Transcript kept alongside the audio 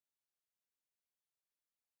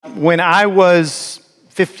When I was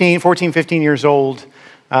 14, 15 years old,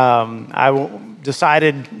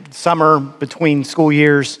 decided summer between school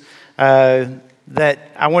years that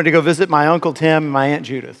I wanted to go visit my Uncle Tim and my Aunt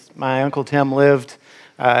Judith. My Uncle Tim lived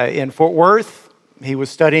in Fort Worth. He was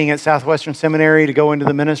studying at Southwestern Seminary to go into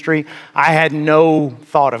the ministry. I had no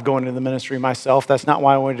thought of going into the ministry myself. That's not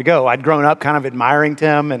why I wanted to go. I'd grown up kind of admiring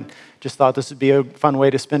Tim and just thought this would be a fun way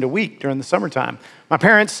to spend a week during the summertime. My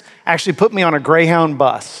parents actually put me on a Greyhound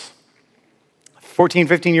bus. 14,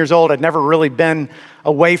 15 years old, I'd never really been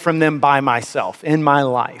away from them by myself in my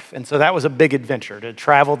life. And so that was a big adventure. To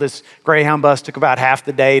travel this Greyhound bus took about half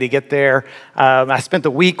the day to get there. I spent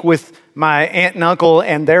the week with my aunt and uncle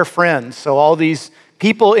and their friends. So all these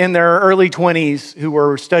people in their early 20s who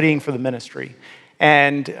were studying for the ministry.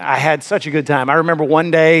 And I had such a good time. I remember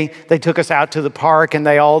one day they took us out to the park and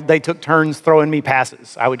they took turns throwing me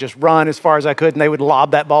passes. I would just run as far as I could and they would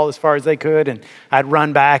lob that ball as far as they could and I'd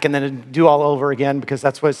run back and then it'd do all over again because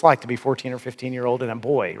that's what it's like to be 14 or 15-year-old and a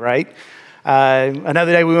boy, right?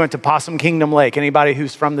 Another day we went to Possum Kingdom Lake. Anybody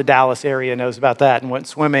who's from the Dallas area knows about that, and went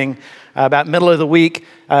swimming about middle of the week.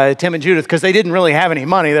 Tim and Judith, because they didn't really have any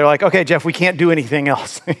money, they're like, okay, Jeff, we can't do anything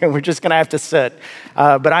else. We're just gonna have to sit.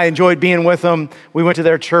 But I enjoyed being with them. We went to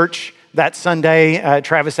their church that Sunday,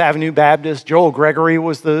 Travis Avenue Baptist. Joel Gregory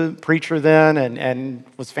was the preacher then and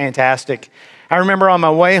was fantastic. I remember on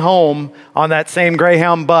my way home on that same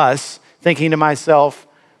Greyhound bus thinking to myself,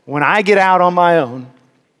 when I get out on my own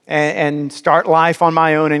and start life on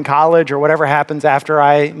my own in college or whatever happens after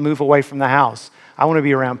I move away from the house, I want to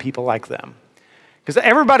be around people like them. Because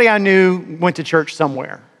everybody I knew went to church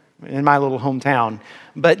somewhere in my little hometown,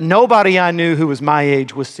 but nobody I knew who was my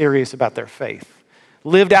age was serious about their faith,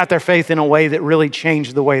 lived out their faith in a way that really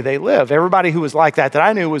changed the way they live. Everybody who was like that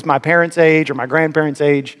I knew was my parents' age or my grandparents'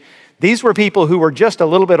 age. These were people who were just a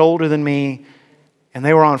little bit older than me, and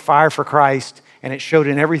they were on fire for Christ. And it showed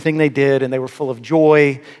in everything they did, and they were full of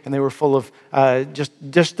joy, and they were full of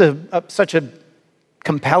such a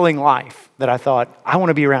compelling life that I thought, I want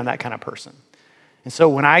to be around that kind of person. And so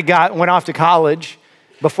when I went off to college,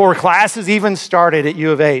 before classes even started at U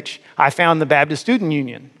of H, I found the Baptist Student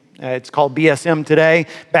Union. It's called BSM today,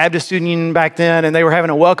 Baptist Student Union back then, and they were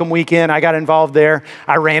having a welcome weekend. I got involved there.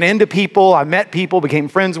 I ran into people, I met people, became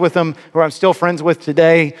friends with them, who I'm still friends with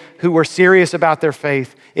today, who were serious about their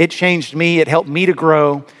faith. It changed me, it helped me to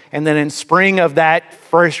grow. And then in spring of that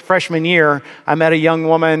freshman year, I met a young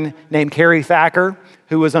woman named Carrie Thacker,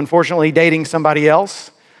 who was unfortunately dating somebody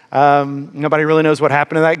else. Nobody really knows what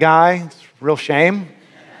happened to that guy. It's a real shame.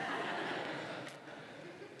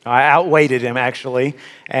 I outweighted him, actually.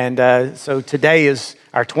 And so today is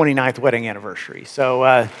our 29th wedding anniversary. So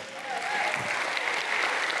I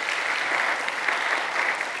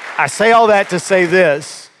say all that to say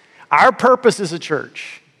this. Our purpose as a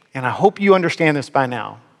church, and I hope you understand this by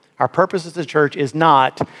now, our purpose as a church is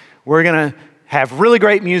not, we're going to have really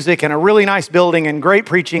great music and a really nice building and great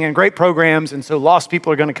preaching and great programs, and so lost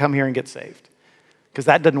people are going to come here and get saved. Because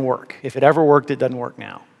that doesn't work. If it ever worked, it doesn't work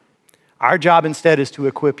now. Our job instead is to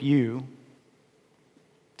equip you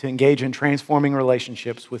to engage in transforming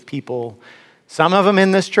relationships with people, some of them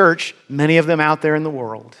in this church, many of them out there in the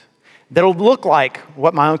world, that'll look like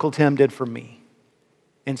what my Uncle Tim did for me.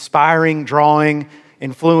 Inspiring, drawing,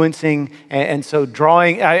 influencing, and so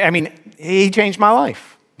drawing, he changed my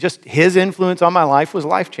life. Just his influence on my life was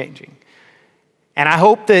life-changing. And I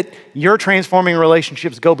hope that your transforming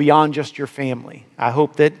relationships go beyond just your family. I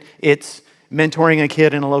hope that it's mentoring a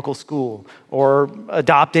kid in a local school, or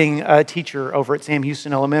adopting a teacher over at Sam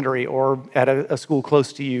Houston Elementary, or at a school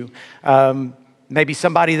close to you. Maybe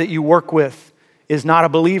somebody that you work with is not a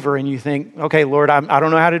believer and you think, okay, Lord, I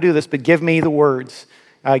don't know how to do this, but give me the words.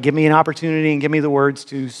 Give me an opportunity and give me the words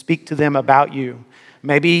to speak to them about you.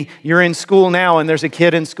 Maybe you're in school now and there's a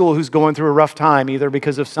kid in school who's going through a rough time, either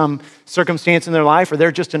because of some circumstance in their life or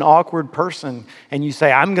they're just an awkward person. And you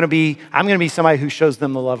say, I'm going to be somebody who shows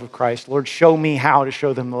them the love of Christ. Lord, show me how to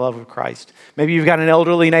show them the love of Christ. Maybe you've got an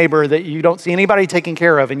elderly neighbor that you don't see anybody taking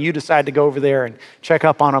care of and you decide to go over there and check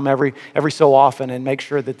up on them every so often and make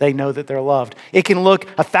sure that they know that they're loved. It can look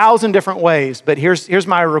 1,000 different ways, but here's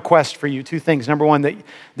my request for you. 2 things. Number one,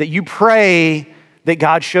 that you pray that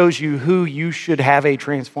God shows you who you should have a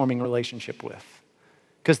transforming relationship with.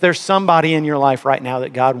 Because there's somebody in your life right now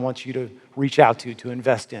that God wants you to reach out to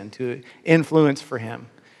invest in, to influence for him.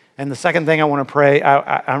 And the second thing I want to pray,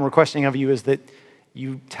 I'm requesting of you, is that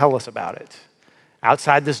you tell us about it.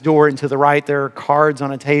 Outside this door and to the right, there are cards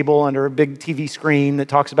on a table under a big TV screen that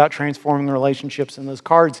talks about transforming relationships. And those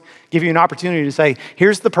cards give you an opportunity to say,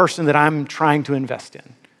 here's the person that I'm trying to invest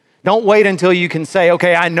in. Don't wait until you can say,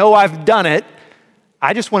 okay, I know I've done it.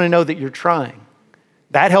 I just want to know that you're trying.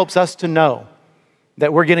 That helps us to know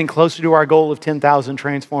that we're getting closer to our goal of 10,000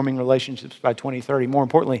 transforming relationships by 2030. More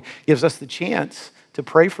importantly, gives us the chance to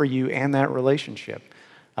pray for you and that relationship.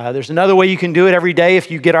 There's another way you can do it every day. If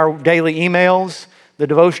you get our daily emails, the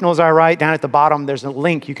devotionals I write, down at the bottom, there's a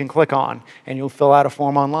link you can click on, and you'll fill out a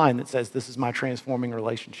form online that says, this is my transforming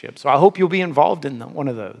relationship. So I hope you'll be involved in one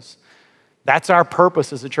of those. That's our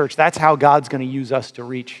purpose as a church. That's how God's going to use us to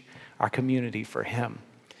reach our community for him.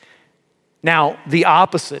 Now, the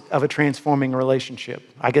opposite of a transforming relationship,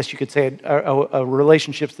 I guess you could say a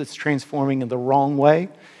relationship that's transforming in the wrong way,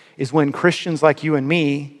 is when Christians like you and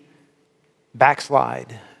me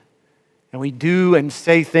backslide. And we do and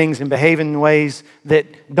say things and behave in ways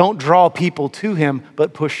that don't draw people to him,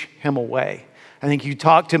 but push him away. I think you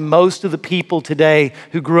talk to most of the people today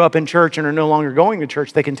who grew up in church and are no longer going to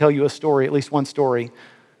church, they can tell you a story, at least one story,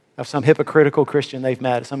 of some hypocritical Christian they've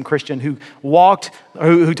met, some Christian who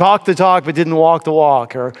talked the talk but didn't walk the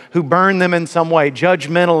walk, or who burned them in some way,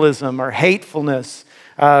 judgmentalism or hatefulness.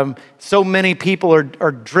 So many people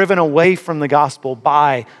are driven away from the gospel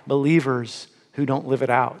by believers who don't live it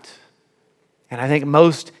out. And I think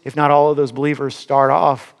most, if not all of those believers start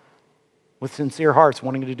off with sincere hearts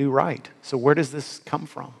wanting to do right. So where does this come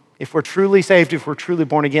from? If we're truly saved, if we're truly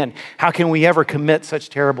born again, how can we ever commit such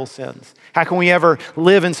terrible sins? How can we ever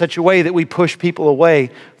live in such a way that we push people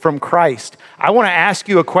away from Christ? I want to ask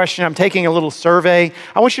you a question. I'm taking a little survey.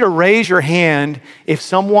 I want you to raise your hand if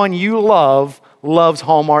someone you love loves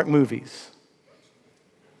Hallmark movies.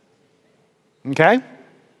 Okay?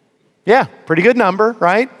 Yeah, pretty good number,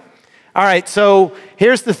 right? All right, so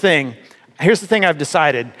here's the thing. Here's the thing I've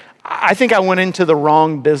decided. I think I went into the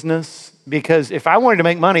wrong business, because if I wanted to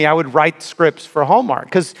make money, I would write scripts for Hallmark,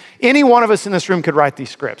 because any one of us in this room could write these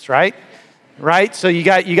scripts, right? Right? So you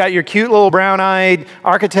got your cute little brown-eyed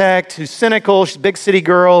architect who's cynical. She's a big city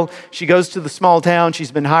girl. She goes to the small town.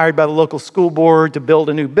 She's been hired by the local school board to build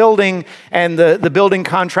a new building. And the building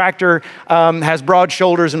contractor has broad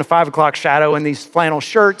shoulders and a 5 o'clock shadow and these flannel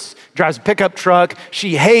shirts, drives a pickup truck.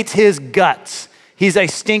 She hates his guts. He's a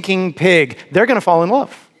stinking pig. They're going to fall in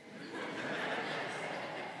love.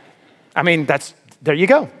 I mean, there you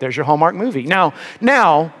go. There's your Hallmark movie. Now,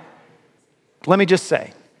 let me just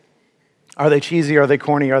say, are they cheesy? Are they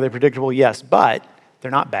corny? Are they predictable? Yes, but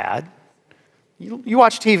they're not bad. You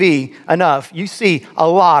watch TV enough, you see a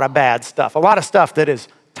lot of bad stuff, a lot of stuff that is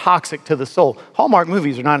toxic to the soul. Hallmark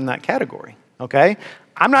movies are not in that category, okay?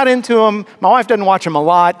 I'm not into them. My wife doesn't watch them a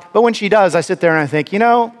lot, but when she does, I sit there and I think,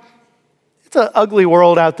 it's an ugly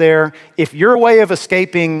world out there. If your way of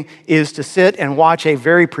escaping is to sit and watch a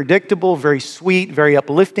very predictable, very sweet, very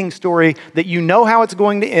uplifting story that you know how it's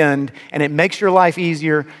going to end and it makes your life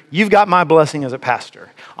easier, you've got my blessing as a pastor.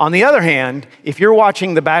 On the other hand, if you're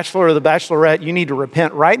watching The Bachelor or The Bachelorette, you need to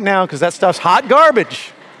repent right now, because that stuff's hot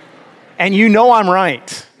garbage. And you know I'm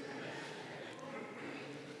right.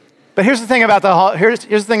 But here's the thing about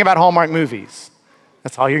Hallmark movies.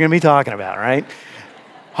 That's all you're going to be talking about, right?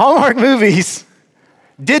 Hallmark movies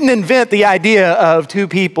didn't invent the idea of two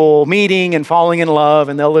people meeting and falling in love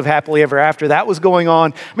and they'll live happily ever after. That was going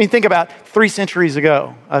on. I mean, think about 3 centuries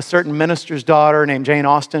ago. A certain minister's daughter named Jane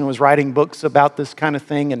Austen was writing books about this kind of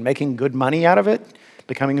thing and making good money out of it,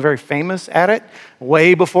 becoming very famous at it.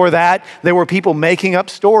 Way before that, there were people making up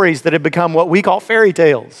stories that had become what we call fairy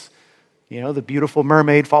tales. The beautiful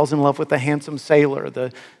mermaid falls in love with the handsome sailor.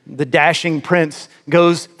 The dashing prince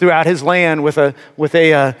goes throughout his land with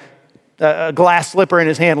a glass slipper in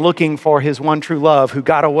his hand looking for his one true love who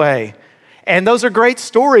got away. And those are great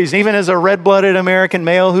stories. Even as a red-blooded American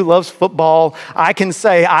male who loves football, I can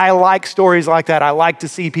say I like stories like that. I like to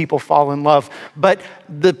see people fall in love. But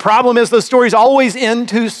the problem is those stories always end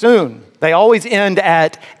too soon. They always end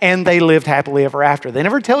at, and they lived happily ever after. They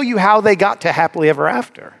never tell you how they got to happily ever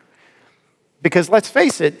after. Because let's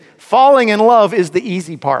face it, falling in love is the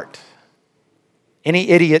easy part. Any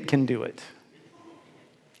idiot can do it.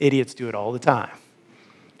 Idiots do it all the time.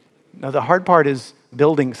 Now, the hard part is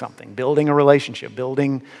building something, building a relationship,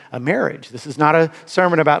 building a marriage. This is not a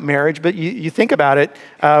sermon about marriage, but you think about it.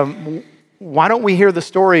 Why don't we hear the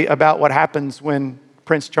story about what happens when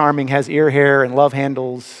Prince Charming has ear hair and love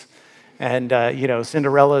handles and,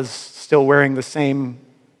 Cinderella's still wearing the same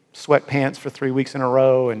sweatpants for 3 weeks in a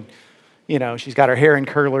row, and she's got her hair in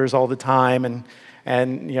curlers all the time,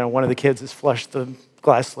 and one of the kids has flushed the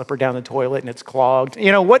glass slipper down the toilet and it's clogged.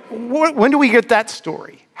 When do we get that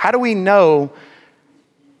story? How do we know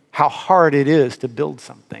how hard it is to build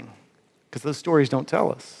something? Because those stories don't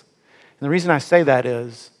tell us. And the reason I say that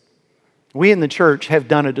is we in the church have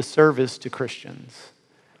done a disservice to Christians.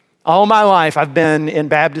 All my life I've been in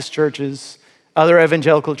Baptist churches Other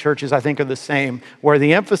evangelical churches, I think, are the same, where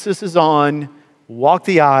the emphasis is on walk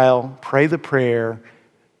the aisle, pray the prayer,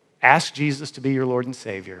 ask Jesus to be your Lord and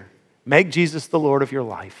Savior, make Jesus the Lord of your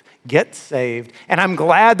life, get saved. And I'm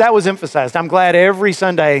glad that was emphasized. I'm glad every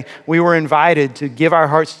Sunday we were invited to give our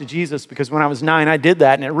hearts to Jesus, because when I was 9, I did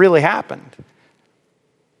that and it really happened.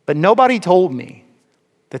 But nobody told me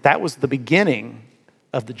that that was the beginning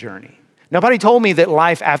of the journey. Nobody told me that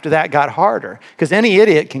life after that got harder, because any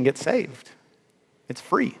idiot can get saved. It's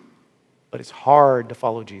free, but it's hard to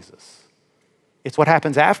follow Jesus. It's what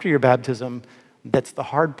happens after your baptism that's the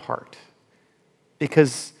hard part,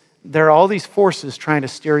 because there are all these forces trying to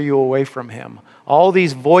steer you away from him, all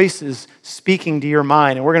these voices speaking to your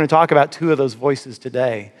mind, and we're going to talk about 2 of those voices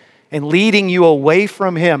today, and leading you away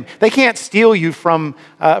from him. They can't steal you from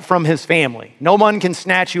his family. No one can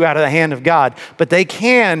snatch you out of the hand of God, but they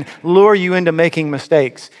can lure you into making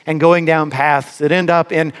mistakes and going down paths that end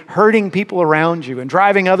up in hurting people around you and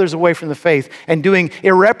driving others away from the faith and doing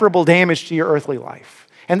irreparable damage to your earthly life.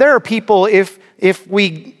 And there are people, if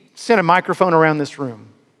we sent a microphone around this room,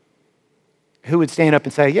 who would stand up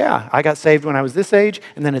and say, yeah, I got saved when I was this age,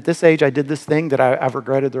 and then at this age I did this thing that I've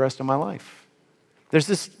regretted the rest of my life. There's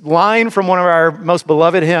this line from one of our most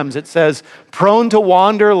beloved hymns. It says, prone to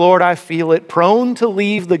wander, Lord, I feel it, prone to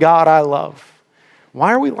leave the God I love.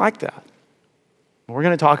 Why are we like that? We're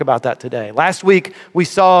going to talk about that today. Last week, we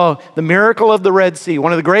saw the miracle of the Red Sea,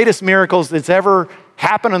 one of the greatest miracles that's ever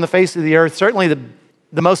happened on the face of the earth, certainly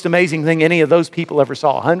the most amazing thing any of those people ever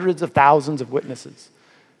saw, hundreds of thousands of witnesses.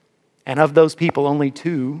 And of those people, only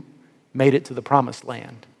 2 made it to the promised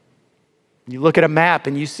land. You look at a map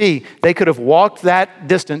and you see they could have walked that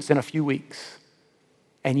distance in a few weeks.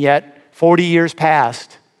 And yet 40 years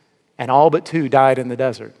passed and all but 2 died in the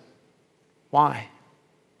desert. Why?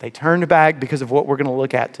 They turned back because of what we're going to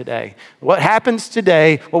look at today. What happens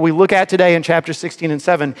today, what we look at today in chapter 16 and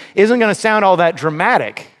 7, isn't going to sound all that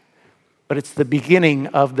dramatic, but it's the beginning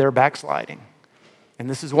of their backsliding. And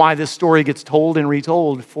this is why this story gets told and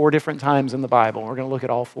retold 4 different times in the Bible. We're going to look at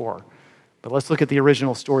all 4. But let's look at the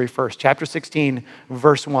original story first. Chapter 16,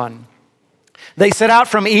 verse 1. They set out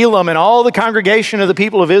from Elim, and all the congregation of the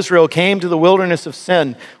people of Israel came to the wilderness of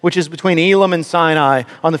Sin, which is between Elim and Sinai,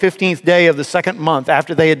 on the 15th day of the 2nd month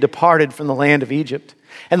after they had departed from the land of Egypt.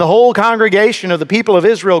 And the whole congregation of the people of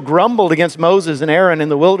Israel grumbled against Moses and Aaron in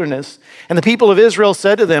the wilderness. And the people of Israel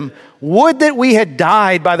said to them, would that we had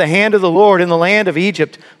died by the hand of the Lord in the land of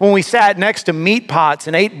Egypt, when we sat next to meat pots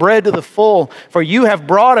and ate bread to the full. For you have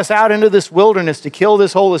brought us out into this wilderness to kill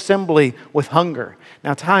this whole assembly with hunger.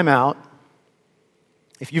 Now, time out.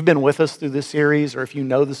 If you've been with us through this series, or if you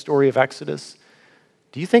know the story of Exodus,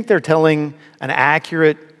 do you think they're telling an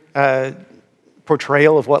accurate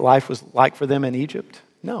portrayal of what life was like for them in Egypt?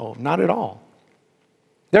 No, not at all.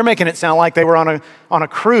 They're making it sound like they were on a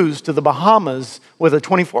cruise to the Bahamas with a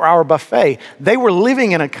 24-hour buffet. They were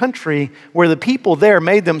living in a country where the people there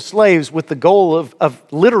made them slaves with the goal of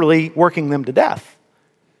literally working them to death.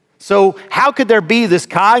 So how could there be this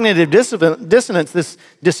cognitive dissonance, this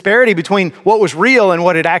disparity between what was real and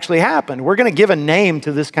what had actually happened? We're going to give a name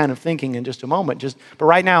to this kind of thinking in just a moment. But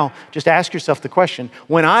right now, just ask yourself the question,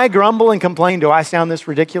 when I grumble and complain, do I sound this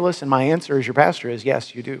ridiculous? And my answer as your pastor is,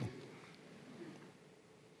 yes, you do.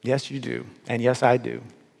 Yes, you do. And yes, I do.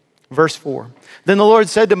 Verse 4, then the Lord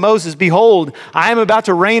said to Moses, behold, I am about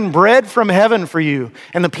to rain bread from heaven for you,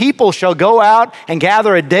 and the people shall go out and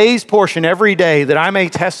gather a day's portion every day, that I may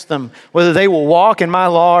test them, whether they will walk in my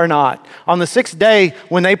law or not. On the 6th day,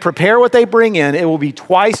 when they prepare what they bring in, it will be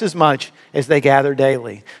twice as much as they gather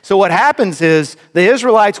daily. So what happens is the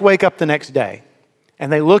Israelites wake up the next day, and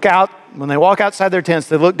they look out. When they walk outside their tents,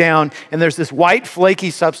 they look down, and there's this white,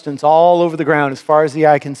 flaky substance all over the ground as far as the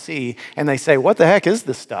eye can see. And they say, what the heck is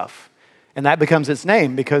this stuff? And that becomes its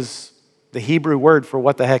name, because the Hebrew word for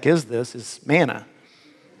what the heck is this is manna.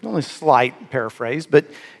 Only a slight paraphrase, but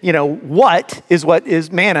what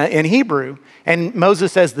is manna in Hebrew? And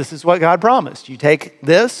Moses says, this is what God promised. You take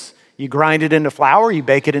this, you grind it into flour, you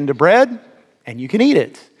bake it into bread, and you can eat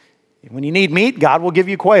it. When you need meat, God will give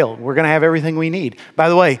you quail. We're going to have everything we need. By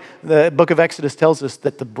the way, the book of Exodus tells us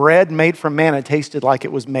that the bread made from manna tasted like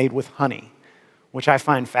it was made with honey, which I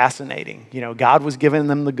find fascinating. God was giving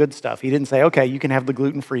them the good stuff. He didn't say, okay, you can have the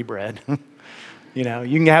gluten-free bread. You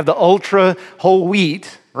can have the ultra whole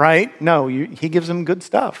wheat, right? No, he gives them good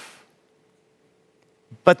stuff.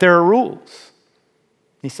 But there are rules.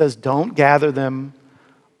 He says, don't gather them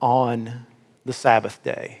on the Sabbath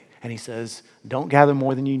day. And he says, don't gather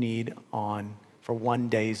more than you need for one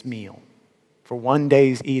day's meal, for one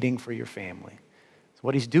day's eating for your family. So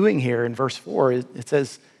what he's doing here in verse 4, it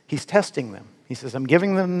says he's testing them. He says, I'm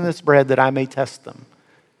giving them this bread that I may test them.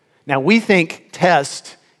 Now, we think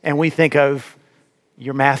test, and we think of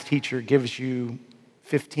your math teacher gives you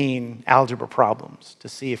 15 algebra problems to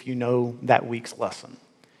see if you know that week's lesson.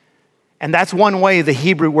 And that's one way the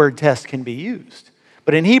Hebrew word test can be used.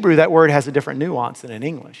 But in Hebrew, that word has a different nuance than in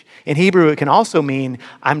English. In Hebrew, it can also mean,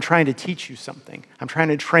 I'm trying to teach you something. I'm trying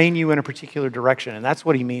to train you in a particular direction. And that's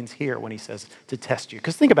what he means here when he says to test you.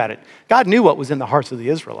 Because think about it. God knew what was in the hearts of the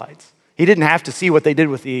Israelites. He didn't have to see what they did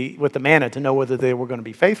with the manna to know whether they were going to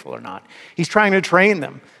be faithful or not. He's trying to train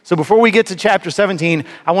them. So before we get to chapter 17,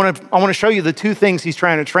 I want to show you the two things he's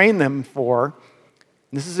trying to train them for.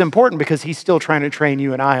 This is important because he's still trying to train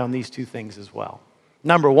you and I on these two things as well.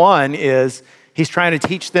 Number one is he's trying to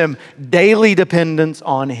teach them daily dependence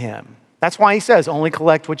on him. That's why he says only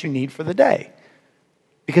collect what you need for the day.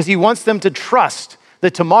 Because he wants them to trust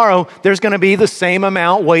that tomorrow there's going to be the same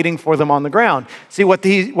amount waiting for them on the ground. See, what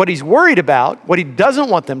he's worried about, what he doesn't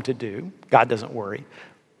want them to do, God doesn't worry,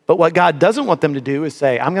 but what God doesn't want them to do is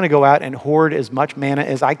say, I'm going to go out and hoard as much manna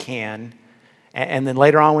as I can, and then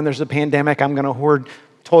later on when there's a pandemic, I'm going to hoard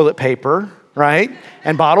toilet paper, right?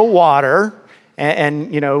 And bottled water,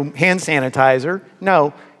 and hand sanitizer.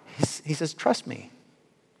 No, he says, trust me.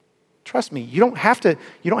 Trust me, you don't have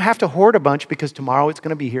to hoard a bunch because tomorrow it's going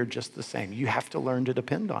to be here just the same. You have to learn to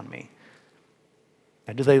depend on me.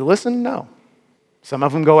 Now, do they listen? No. Some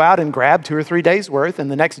of them go out and grab 2 or 3 days worth,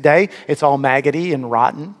 and the next day it's all maggoty and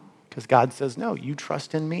rotten because God says, no, you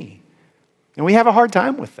trust in me. And we have a hard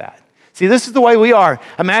time with that. See, this is the way we are.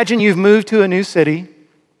 Imagine you've moved to a new city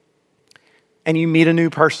and you meet a new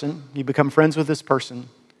person. You become friends with this person.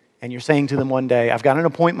 And you're saying to them one day, I've got an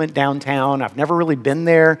appointment downtown. I've never really been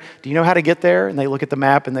there. Do you know how to get there? And they look at the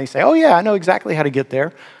map and they say, oh yeah, I know exactly how to get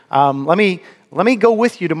there. Let me go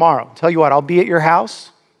with you tomorrow. Tell you what, I'll be at your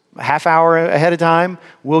house a half hour ahead of time.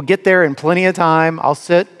 We'll get there in plenty of time. I'll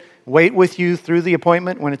wait with you through the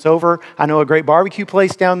appointment. When it's over, I know a great barbecue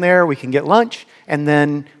place down there. We can get lunch and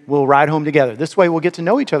then we'll ride home together. This way we'll get to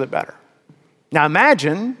know each other better. Now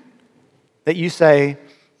imagine that you say,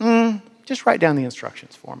 just write down the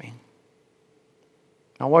instructions for me.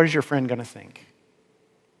 Now, what is your friend going to think?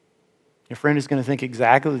 Your friend is going to think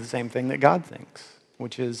exactly the same thing that God thinks,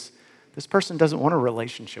 which is, this person doesn't want a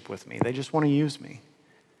relationship with me. They just want to use me.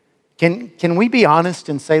 Can we be honest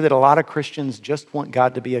and say that a lot of Christians just want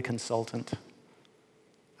God to be a consultant?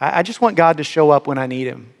 I just want God to show up when I need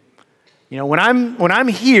him. When I'm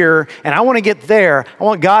here and I want to get there, I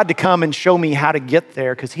want God to come and show me how to get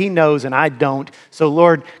there because he knows and I don't. So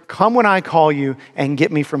Lord, come when I call you and get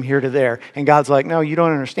me from here to there. And God's like, no, you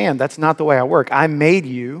don't understand. That's not the way I work. I made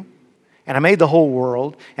you and I made the whole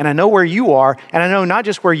world and I know where you are and I know not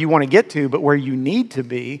just where you want to get to, but where you need to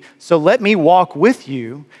be. So let me walk with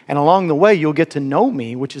you and along the way, you'll get to know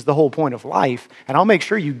me, which is the whole point of life. And I'll make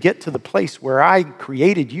sure you get to the place where I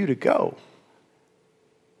created you to go.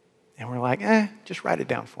 And we're like, just write it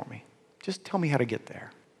down for me. Just tell me how to get there.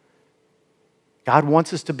 God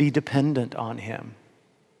wants us to be dependent on him.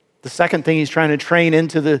 The second thing he's trying to train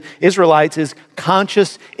into the Israelites is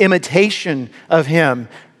conscious imitation of him.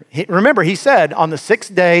 Remember, he said, on the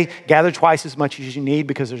 6th day, gather twice as much as you need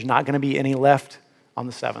because there's not going to be any left on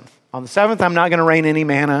the 7th. On the 7th, I'm not going to rain any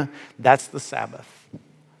manna. That's the Sabbath.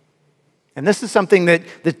 And this is something that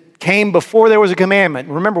came before there was a commandment.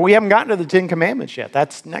 Remember, we haven't gotten to the 10 Commandments yet.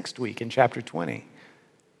 That's next week in chapter 20.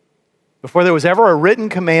 Before there was ever a written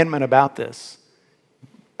commandment about this,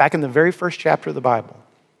 back in the very first chapter of the Bible,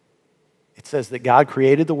 it says that God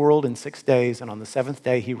created the world in 6 days, and on the 7th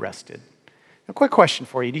day he rested. A quick question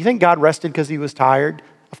for you. Do you think God rested because he was tired?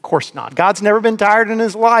 Of course not. God's never been tired in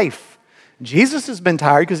his life. Jesus has been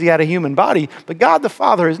tired because he had a human body, but God the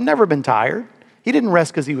Father has never been tired. He didn't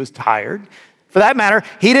rest because he was tired. For that matter,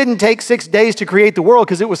 he didn't take 6 days to create the world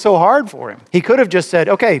because it was so hard for him. He could have just said,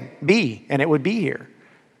 okay, be, and it would be here.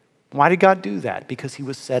 Why did God do that? Because he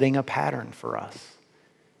was setting a pattern for us.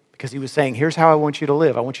 Because he was saying, here's how I want you to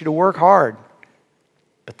live. I want you to work hard.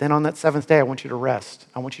 But then on that 7th day, I want you to rest.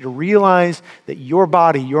 I want you to realize that your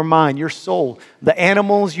body, your mind, your soul, the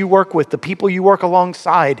animals you work with, the people you work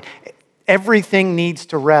alongside, everything needs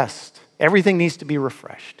to rest. Everything needs to be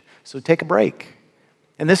refreshed. So take a break.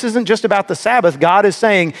 And this isn't just about the Sabbath. God is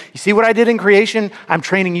saying, you see what I did in creation? I'm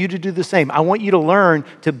training you to do the same. I want you to learn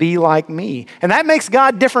to be like me. And that makes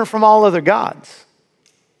God different from all other gods.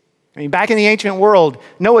 I mean, back in the ancient world,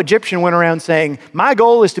 no Egyptian went around saying, my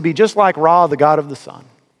goal is to be just like Ra, the god of the sun.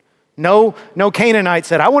 No Canaanite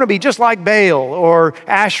said, I want to be just like Baal or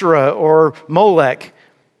Asherah or Molech.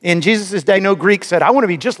 In Jesus' day, no Greek said, I want to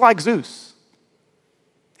be just like Zeus.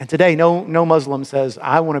 And today, no Muslim says,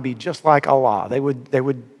 I want to be just like Allah. They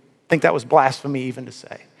would think that was blasphemy even to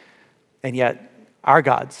say. And yet our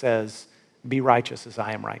God says, be righteous as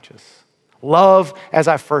I am righteous. Love as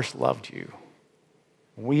I first loved you.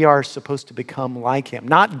 We are supposed to become like him.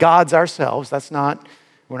 Not gods ourselves.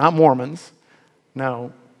 We're not Mormons.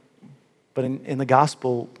 No. But in the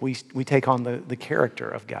gospel, we take on the character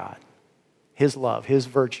of God. His love, his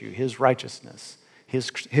virtue, his righteousness,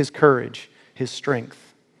 his courage, his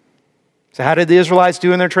strength. So how did the Israelites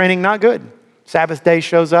do in their training? Not good. Sabbath day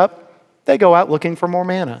shows up. They go out looking for more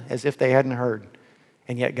manna as if they hadn't heard.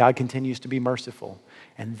 And yet God continues to be merciful.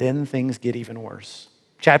 And then things get even worse.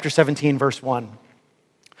 Chapter 17, verse 1.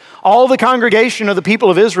 All the congregation of the people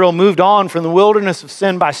of Israel moved on from the wilderness of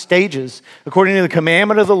sin by stages, according to the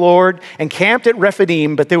commandment of the Lord, and camped at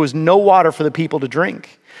Rephidim, but there was no water for the people to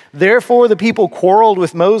drink. Therefore the people quarreled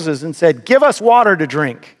with Moses and said, give us water to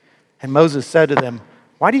drink. And Moses said to them,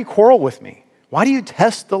 why do you quarrel with me? Why do you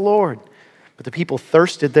test the Lord? But the people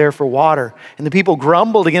thirsted there for water. And the people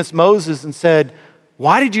grumbled against Moses and said,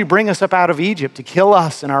 why did you bring us up out of Egypt to kill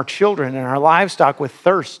us and our children and our livestock with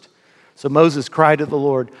thirst? So Moses cried to the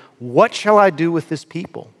Lord, what shall I do with this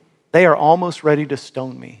people? They are almost ready to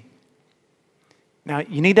stone me. Now,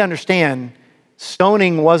 you need to understand,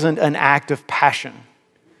 stoning wasn't an act of passion.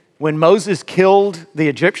 When Moses killed the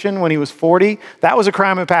Egyptian when he was 40, that was a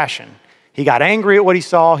crime of passion. He got angry at what he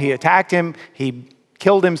saw. He attacked him. He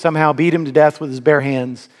killed him somehow, beat him to death with his bare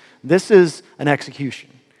hands. This is an execution.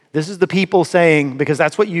 This is the people saying, because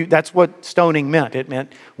that's what stoning meant. It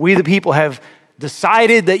meant, we the people have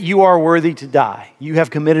decided that you are worthy to die. You have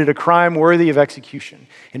committed a crime worthy of execution.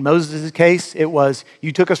 In Moses' case, it was,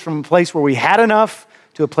 you took us from a place where we had enough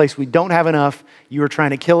to a place we don't have enough. You are trying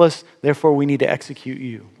to kill us, therefore we need to execute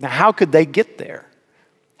you. Now, how could they get there?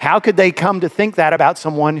 How could they come to think that about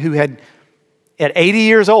someone who had, at 80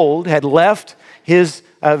 years old, had left his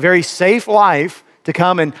very safe life to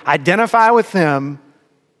come and identify with them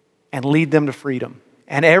and lead them to freedom?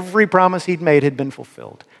 And every promise he'd made had been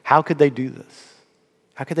fulfilled. How could they do this?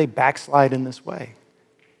 How could they backslide in this way?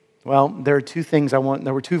 Well, there were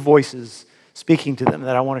two voices speaking to them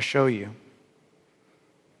that I want to show you.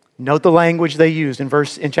 Note the language they used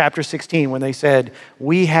in chapter 16 when they said,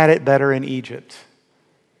 we had it better in Egypt.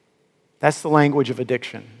 That's the language of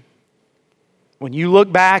addiction. When you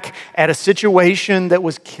look back at a situation that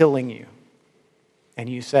was killing you and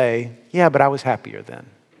you say, yeah, but I was happier then.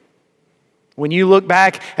 When you look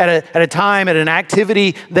back at a time, at an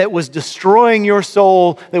activity that was destroying your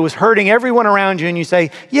soul, that was hurting everyone around you, and you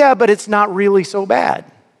say, yeah, but it's not really so bad.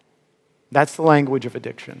 That's the language of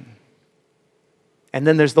addiction. And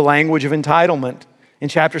then there's the language of entitlement. In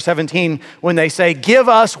chapter 17, when they say, give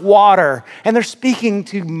us water, and they're speaking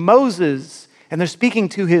to Moses, and they're speaking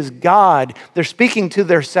to his God, they're speaking to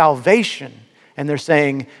their salvation, and they're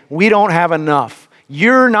saying, we don't have enough.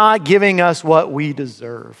 You're not giving us what we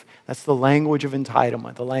deserve. That's the language of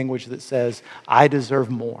entitlement, the language that says, I deserve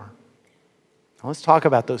more. Now let's talk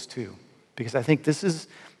about those two, because I think this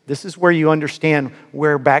is where you understand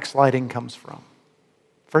where backsliding comes from.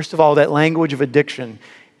 First of all, that language of addiction,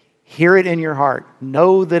 hear it in your heart.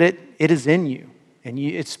 Know that it is in you, and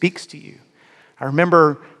it speaks to you. I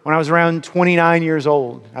remember when I was around 29 years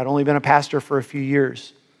old, I'd only been a pastor for a few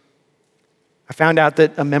years. I found out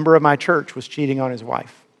that a member of my church was cheating on his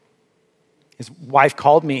wife. His wife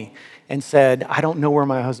called me and said, I don't know where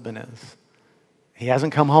my husband is. He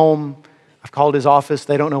hasn't come home. I've called his office.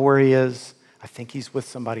 They don't know where he is. I think he's with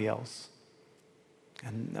somebody else.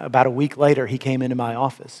 And about a week later, he came into my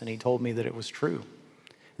office and he told me that it was true.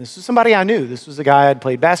 This was somebody I knew. This was a guy I'd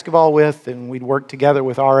played basketball with, and we'd worked together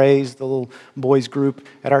with RAs, the little boys group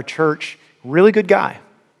at our church. Really good guy.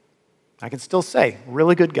 I can still say,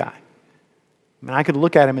 really good guy. I mean, I could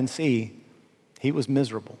look at him and see he was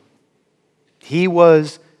miserable. He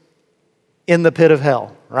was in the pit of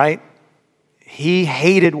hell, right? He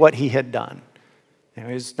hated what he had done.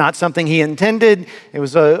 It was not something he intended. It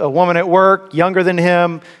was a woman at work, younger than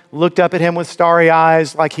him, looked up at him with starry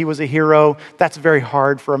eyes like he was a hero. That's very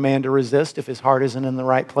hard for a man to resist if his heart isn't in the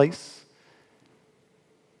right place.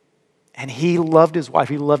 And he loved his wife.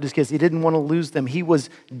 He loved his kids. He didn't want to lose them. He was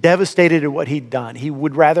devastated at what he'd done. He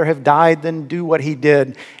would rather have died than do what he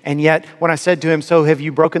did. And yet, when I said to him, so have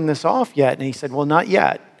you broken this off yet? And he said, well, not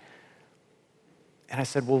yet. And I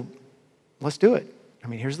said, well, let's do it. I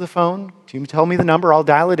mean, here's the phone. You tell me the number. I'll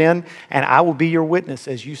dial it in. And I will be your witness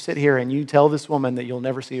as you sit here and you tell this woman that you'll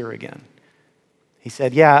never see her again. He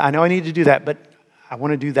said, yeah, I know I need to do that, but I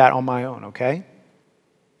want to do that on my own, okay?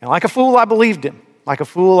 And like a fool, I believed him. Like a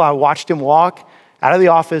fool, I watched him walk out of the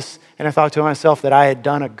office, and I thought to myself that I had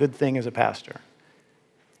done a good thing as a pastor.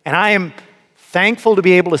 And I am thankful to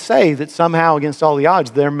be able to say that somehow, against all the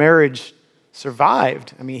odds, their marriage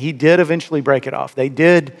survived. I mean, he did eventually break it off. They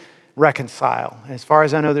did reconcile. As far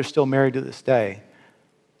as I know, they're still married to this day.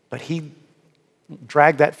 But he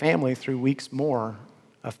dragged that family through weeks more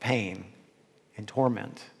of pain and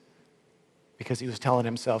torment because he was telling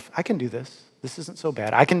himself, I can do this. This isn't so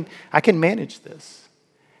bad. I can manage this.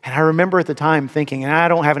 And I remember at the time thinking, and I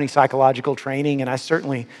don't have any psychological training, and I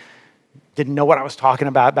certainly didn't know what I was talking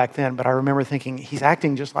about back then, but I remember thinking, he's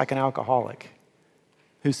acting just like an alcoholic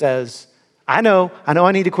who says, I know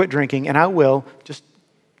I need to quit drinking, and I will.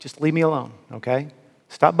 Just leave me alone, okay?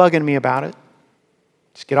 Stop bugging me about it.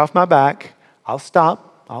 Just get off my back. I'll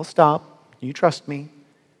stop. You trust me.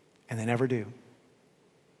 And they never do.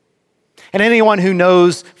 And anyone who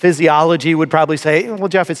knows physiology would probably say, well,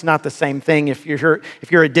 Jeff, it's not the same thing if you're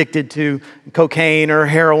addicted to cocaine or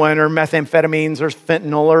heroin or methamphetamines or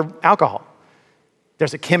fentanyl or alcohol.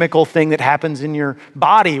 There's a chemical thing that happens in your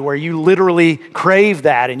body where you literally crave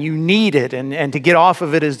that and you need it, and to get off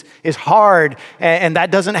of it is hard. And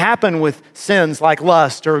that doesn't happen with sins like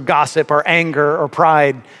lust or gossip or anger or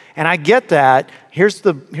pride. And I get that. Here's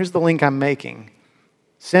the link I'm making.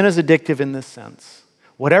 Sin is addictive in this sense.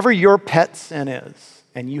 Whatever your pet sin is,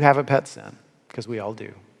 and you have a pet sin, because we all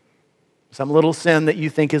do, some little sin that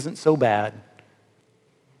you think isn't so bad,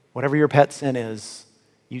 whatever your pet sin is,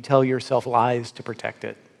 you tell yourself lies to protect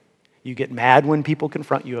it. You get mad when people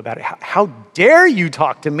confront you about it. How dare you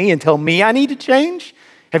talk to me and tell me I need to change?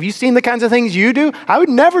 Have you seen the kinds of things you do? I would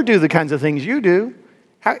never do the kinds of things you do.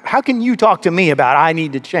 How can you talk to me about I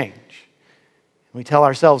need to change? We tell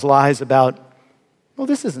ourselves lies about, well,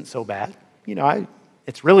 this isn't so bad.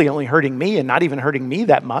 It's really only hurting me and not even hurting me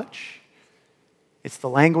that much. It's the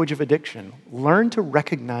language of addiction. Learn to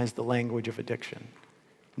recognize the language of addiction.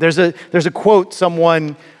 There's a quote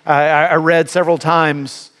someone I read several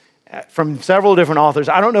times from several different authors.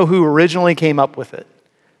 I don't know who originally came up with it,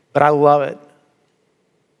 but I love it.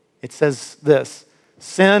 It says this: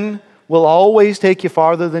 sin will always take you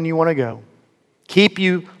farther than you want to go, keep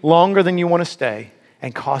you longer than you want to stay,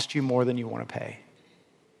 and cost you more than you want to pay.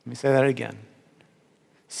 Let me say that again.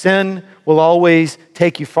 Sin will always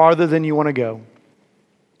take you farther than you want to go,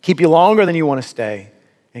 keep you longer than you want to stay,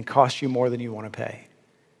 and cost you more than you want to pay.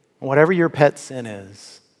 And whatever your pet sin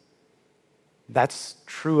is, that's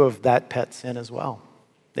true of that pet sin as well,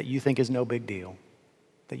 that you think is no big deal,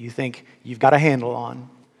 that you think you've got a handle on.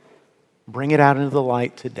 Bring it out into the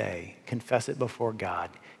light today. Confess it before God.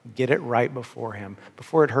 Get it right before Him,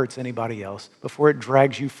 before it hurts anybody else, before it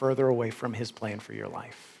drags you further away from His plan for your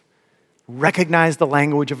life. Recognize the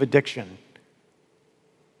language of addiction.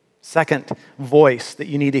 Second voice that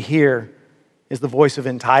you need to hear is the voice of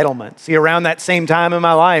entitlement. See, around that same time in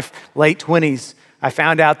my life, late 20s, I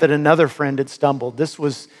found out that another friend had stumbled. This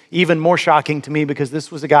was even more shocking to me because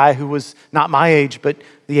this was a guy who was not my age, but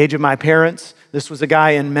the age of my parents. This was a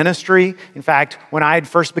guy in ministry. In fact, when I had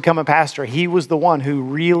first become a pastor, he was the one who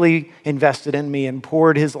really invested in me and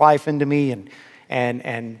poured his life into me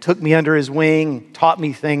and took me under his wing, taught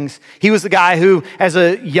me things. He was the guy who, as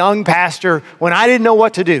a young pastor, when I didn't know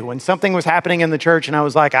what to do, when something was happening in the church and I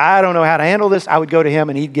was like, I don't know how to handle this, I would go to him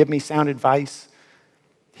and he'd give me sound advice.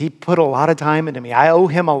 He put a lot of time into me. I owe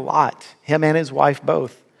him a lot, him and his wife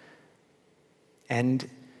both. And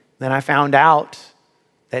then I found out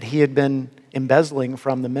that he had been embezzling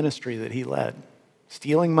from the ministry that he led,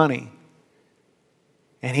 stealing money.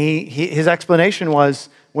 And his explanation was,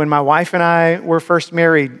 when my wife and I were first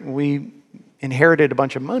married, we inherited a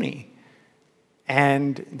bunch of money.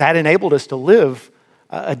 And that enabled us to live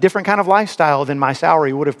a different kind of lifestyle than my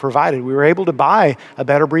salary would have provided. We were able to buy a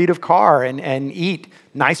better breed of car and eat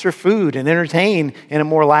nicer food and entertain in a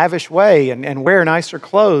more lavish way and wear nicer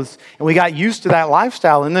clothes. And we got used to that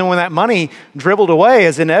lifestyle. And then when that money dribbled away,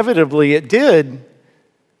 as inevitably it did,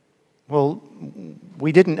 well,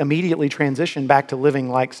 we didn't immediately transition back to living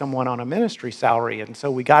like someone on a ministry salary. And so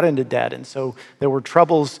we got into debt. And so there were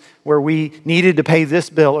troubles where we needed to pay this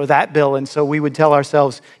bill or that bill. And so we would tell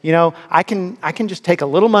ourselves, I can just take a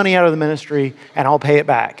little money out of the ministry and I'll pay it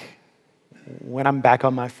back when I'm back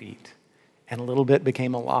on my feet. And a little bit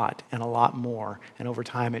became a lot and a lot more. And over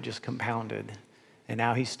time it just compounded. And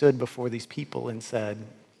now he stood before these people and said,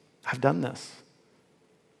 I've done this.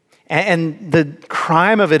 And the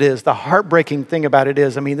crime of it is, the heartbreaking thing about it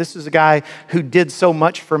is, this is a guy who did so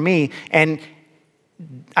much for me. And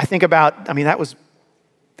I think about, that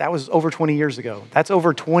was over 20 years ago. That's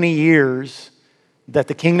over 20 years that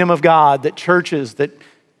the kingdom of God, that churches, that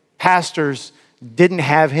pastors didn't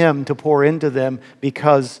have him to pour into them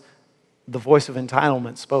because the voice of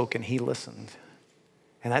entitlement spoke and he listened.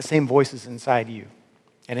 And that same voice is inside you.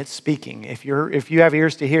 and it's speaking. If you have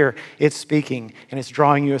ears to hear, it's speaking and it's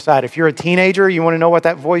drawing you aside. If you're a teenager, you want to know what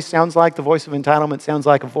that voice sounds like? The voice of entitlement sounds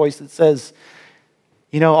like a voice that says,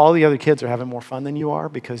 all the other kids are having more fun than you are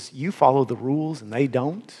because you follow the rules and they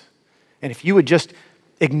don't. And if you would just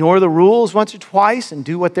ignore the rules once or twice and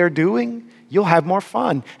do what they're doing, you'll have more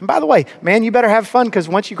fun. And by the way, man, you better have fun because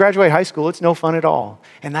once you graduate high school, it's no fun at all.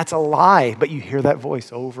 And that's a lie, but you hear that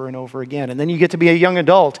voice over and over again. And then you get to be a young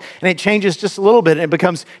adult and it changes just a little bit and it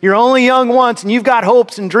becomes, you're only young once and you've got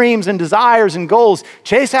hopes and dreams and desires and goals.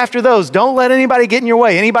 Chase after those. Don't let anybody get in your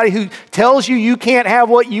way. Anybody who tells you you can't have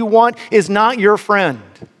what you want is not your friend.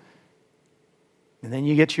 And then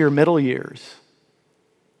you get to your middle years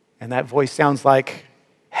and that voice sounds like,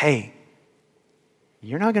 hey,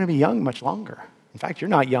 you're not going to be young much longer. In fact, you're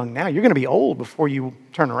not young now. You're going to be old before you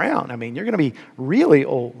turn around. I mean, you're going to be really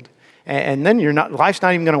old. And then life's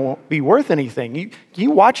not even going to be worth anything. You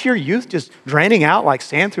watch your youth just draining out like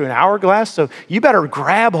sand through an hourglass. So you better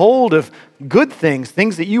grab hold of good things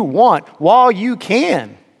that you want while you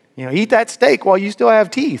can. Eat that steak while you still have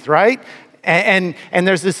teeth, right? And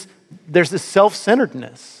there's this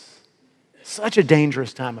self-centeredness. Such a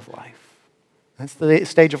dangerous time of life. That's the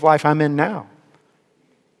stage of life I'm in now.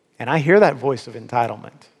 And I hear that voice of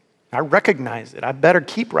entitlement. I recognize it. I better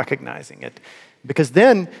keep recognizing it. Because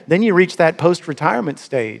then you reach that post-retirement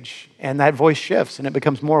stage and that voice shifts and it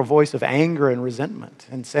becomes more a voice of anger and resentment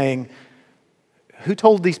and saying, who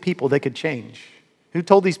told these people they could change? Who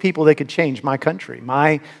told these people they could change my country,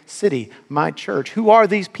 my city, my church? Who are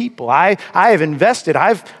these people? I have invested.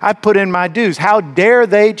 I've put in my dues. How dare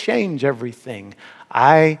they change everything?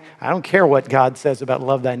 I don't care what God says about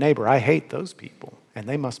love thy neighbor. I hate those people. And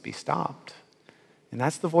they must be stopped. And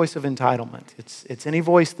that's the voice of entitlement. It's any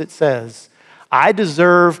voice that says, I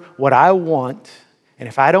deserve what I want, and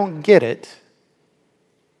if I don't get it,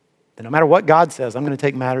 then no matter what God says, I'm going to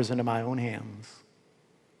take matters into my own hands.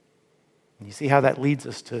 And you see how that leads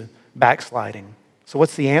us to backsliding. So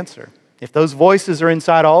what's the answer? If those voices are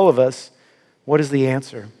inside all of us, what is the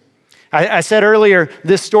answer? I said earlier,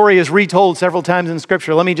 this story is retold several times in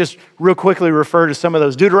Scripture. Let me just real quickly refer to some of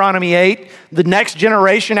those. Deuteronomy 8, the next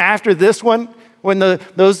generation after this one, when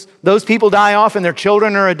those people die off and their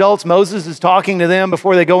children are adults, Moses is talking to them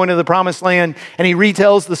before they go into the promised land, and he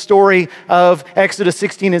retells the story of Exodus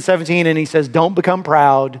 16 and 17, and he says, don't become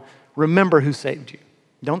proud. Remember who saved you.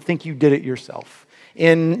 Don't think you did it yourself.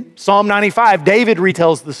 In Psalm 95, David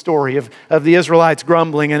retells the story of the Israelites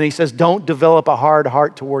grumbling, and he says, don't develop a hard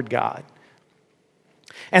heart toward God.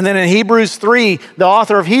 And then in Hebrews 3, the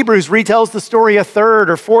author of Hebrews retells the story a third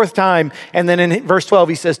or fourth time. And then in verse 12,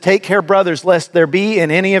 he says, take care, brothers, lest there be in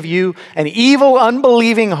any of you an evil,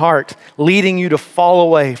 unbelieving heart leading you to fall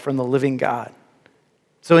away from the living God.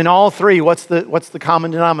 So in all three, what's the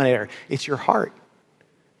common denominator? It's your heart.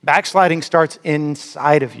 Backsliding starts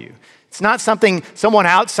inside of you. It's not something someone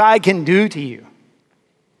outside can do to you.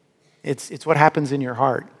 It's what happens in your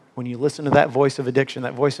heart. When you listen to that voice of addiction,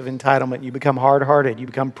 that voice of entitlement, you become hard-hearted, you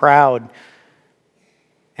become proud.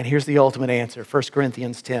 And here's the ultimate answer, 1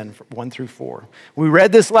 Corinthians 10, 1-4. We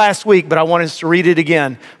read this last week, but I want us to read it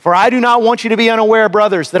again. For I do not want you to be unaware,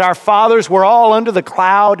 brothers, that our fathers were all under the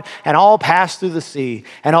cloud and all passed through the sea,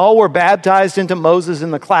 and all were baptized into Moses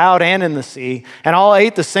in the cloud and in the sea, and all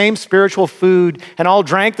ate the same spiritual food, and all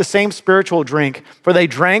drank the same spiritual drink, for they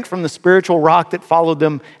drank from the spiritual rock that followed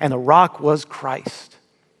them, and the rock was Christ.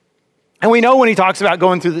 And we know when he talks about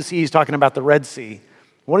going through the sea, he's talking about the Red Sea.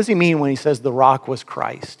 What does he mean when he says the rock was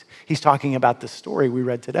Christ? He's talking about the story we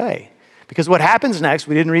read today. Because what happens next,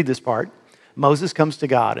 we didn't read this part, Moses comes to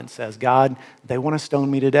God and says, God, they want to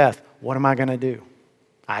stone me to death. What am I going to do?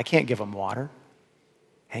 I can't give them water.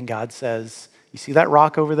 And God says, you see that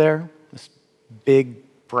rock over there? This big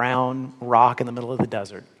brown rock in the middle of the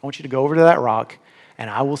desert. I want you to go over to that rock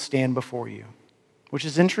and I will stand before you. Which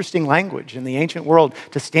is interesting language. In the ancient world,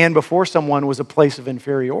 to stand before someone was a place of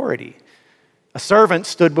inferiority. A servant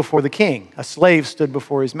stood before the king. A slave stood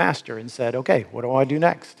before his master and said, okay, what do I do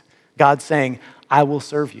next? God's saying, I will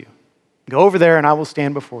serve you. Go over there and I will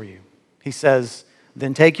stand before you. He says,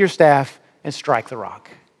 then take your staff and strike the rock.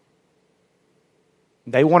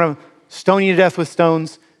 They want to stone you to death with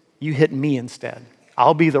stones. You hit me instead.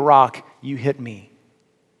 I'll be the rock. You hit me.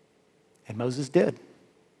 And Moses did.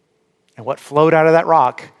 And what flowed out of that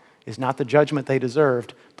rock is not the judgment they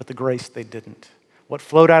deserved, but the grace they didn't. What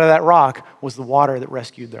flowed out of that rock was the water that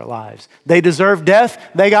rescued their lives. They deserved death,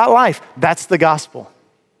 they got life. That's the gospel.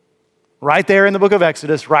 Right there in the book of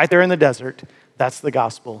Exodus, right there in the desert, that's the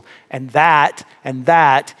gospel. And that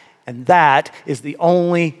is the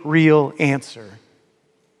only real answer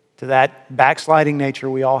to that backsliding nature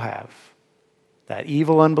we all have. that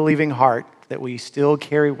evil, unbelieving heart that we still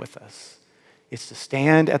carry with us, is to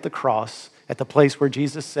stand at the cross, at the place where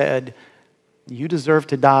Jesus said, you deserve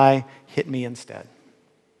to die, hit me instead.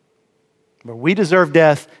 Where we deserve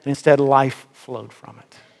death, and instead life flowed from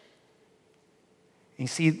it. You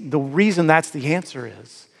see, the reason that's the answer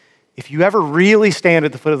is, if you ever really stand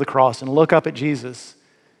at the foot of the cross and look up at Jesus,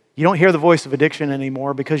 you don't hear the voice of addiction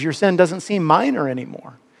anymore because your sin doesn't seem minor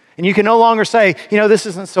anymore. And you can no longer say, this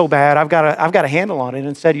isn't so bad, I've got a handle on it.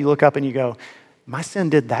 Instead, you look up and you go, my sin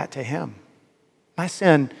did that to him. My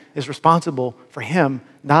sin is responsible for him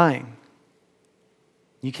dying.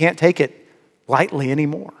 You can't take it lightly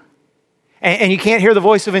anymore. And you can't hear the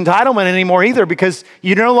voice of entitlement anymore either, because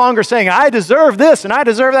you're no longer saying, I deserve this and I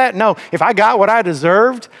deserve that. No, if I got what I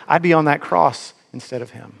deserved, I'd be on that cross instead of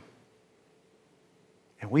him.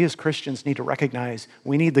 And we as Christians need to recognize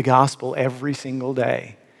we need the gospel every single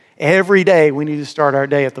day. Every day we need to start our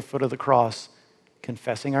day at the foot of the cross,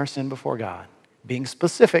 confessing our sin before God, being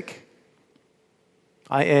specific.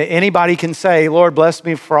 Anybody can say, Lord, bless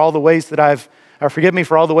me for all the ways that or forgive me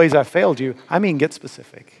for all the ways I've failed you. I mean, get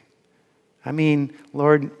specific. I mean,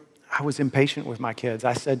 Lord, I was impatient with my kids.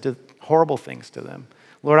 I said horrible things to them.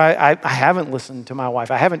 Lord, I haven't listened to my wife.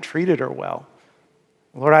 I haven't treated her well.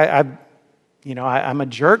 Lord, I'm a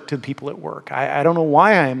jerk to people at work. I don't know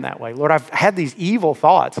why I am that way. Lord, I've had these evil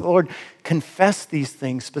thoughts. Lord, confess these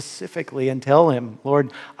things specifically and tell him,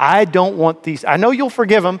 Lord, I don't want these. I know you'll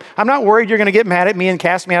forgive them. I'm not worried you're going to get mad at me and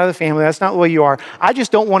cast me out of the family. That's not the way you are. I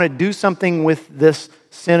just don't want to do something with this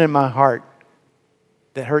sin in my heart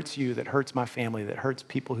that hurts you, that hurts my family, that hurts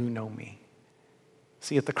people who know me.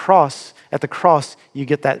 See, at the cross, you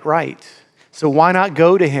get that right. So why not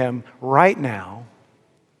go to him right now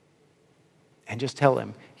and just tell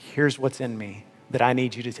him, here's what's in me that I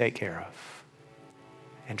need you to take care of.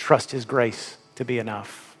 And trust his grace to be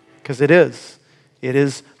enough. Because it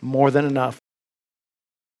is more than enough